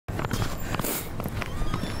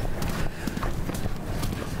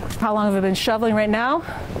How long have I been shoveling right now?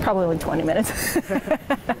 Probably only 20 minutes.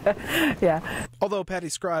 Yeah. Although Patty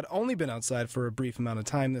Skroch only been outside for a brief amount of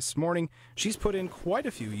time this morning, she's put in quite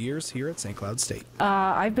a few years here at St. Cloud State.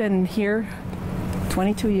 I've been here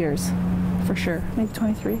 22 years, for sure. Maybe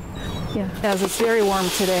 23. Yeah. As it's very warm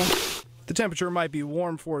today. The temperature might be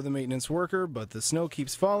warm for the maintenance worker, but the snow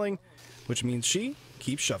keeps falling, which means she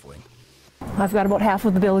keeps shoveling. I've got about half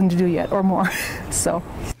of the building to do yet, or more. So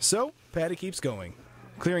Patty keeps going,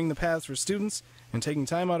 clearing the paths for students and taking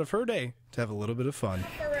time out of her day to have a little bit of fun.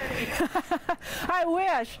 I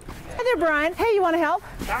wish. Hey there, Brian. Hey, you want to help?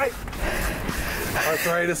 Hi.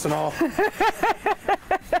 Arthritis and all.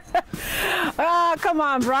 Oh, come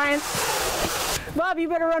on, Brian. Bob, you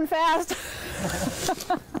better run fast.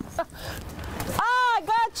 I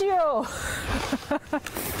got you.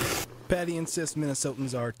 Patty insists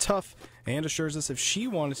Minnesotans are tough and assures us if she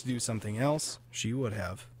wanted to do something else, she would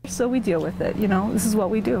have. So we deal with it, you know, this is what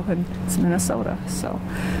we do, and it's Minnesota, so.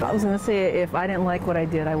 I was going to say, if I didn't like what I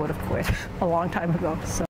did, I would have quit a long time ago,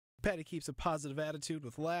 so. Patty keeps a positive attitude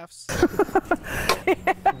with laughs.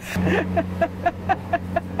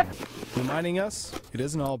 Reminding us it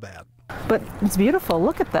isn't all bad. But it's beautiful,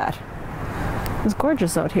 look at that. It's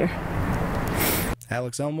gorgeous out here.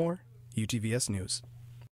 Alex Elmore, UTVS News.